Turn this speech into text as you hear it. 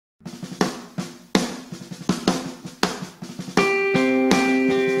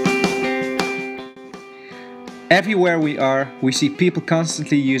Everywhere we are, we see people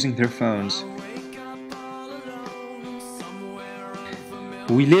constantly using their phones.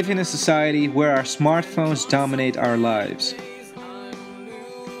 We live in a society where our smartphones dominate our lives.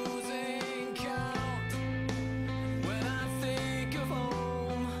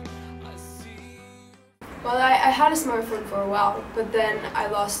 Well, I had a smartphone for a while, but then I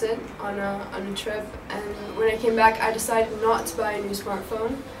lost it on a trip, and when I came back I decided not to buy a new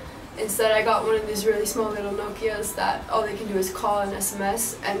smartphone. Instead I got one of these really small little Nokias that all they can do is call and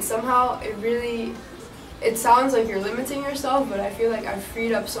SMS, and somehow it sounds like you're limiting yourself, but I feel like I've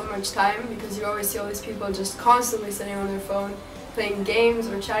freed up so much time because you always see all these people just constantly sitting on their phone playing games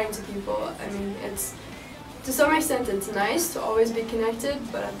or chatting to people. I mean, to some extent it's nice to always be connected,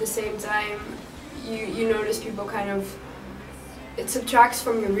 but at the same time you notice people it subtracts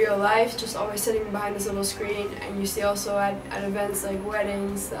from your real life, just always sitting behind this little screen. And you see also at events like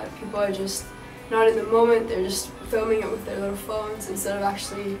weddings that people are just not in the moment, they're just filming it with their little phones instead of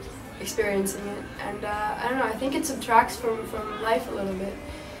actually experiencing it. And I don't know, I think it subtracts from life a little bit,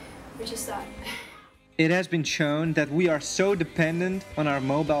 which is sad. It has been shown that we are so dependent on our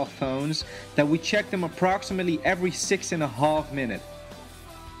mobile phones that we check them approximately every 6.5 minutes.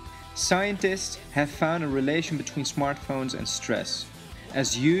 Scientists have found a relation between smartphones and stress,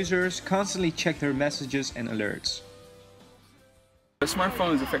 as users constantly check their messages and alerts.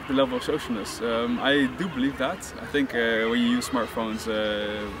 Smartphones affect the level of socialness. I do believe that. I think when you use smartphones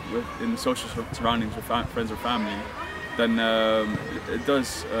in social surroundings with friends or family, then it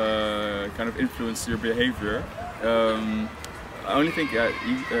does kind of influence your behavior. I only think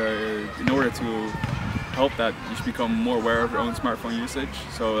in order to help that, you should become more aware of your own smartphone usage.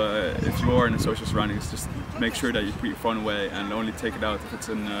 So if you are in a social surroundings, just make sure that you put your phone away and only take it out if it's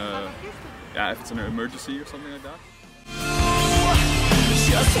an emergency or something like that.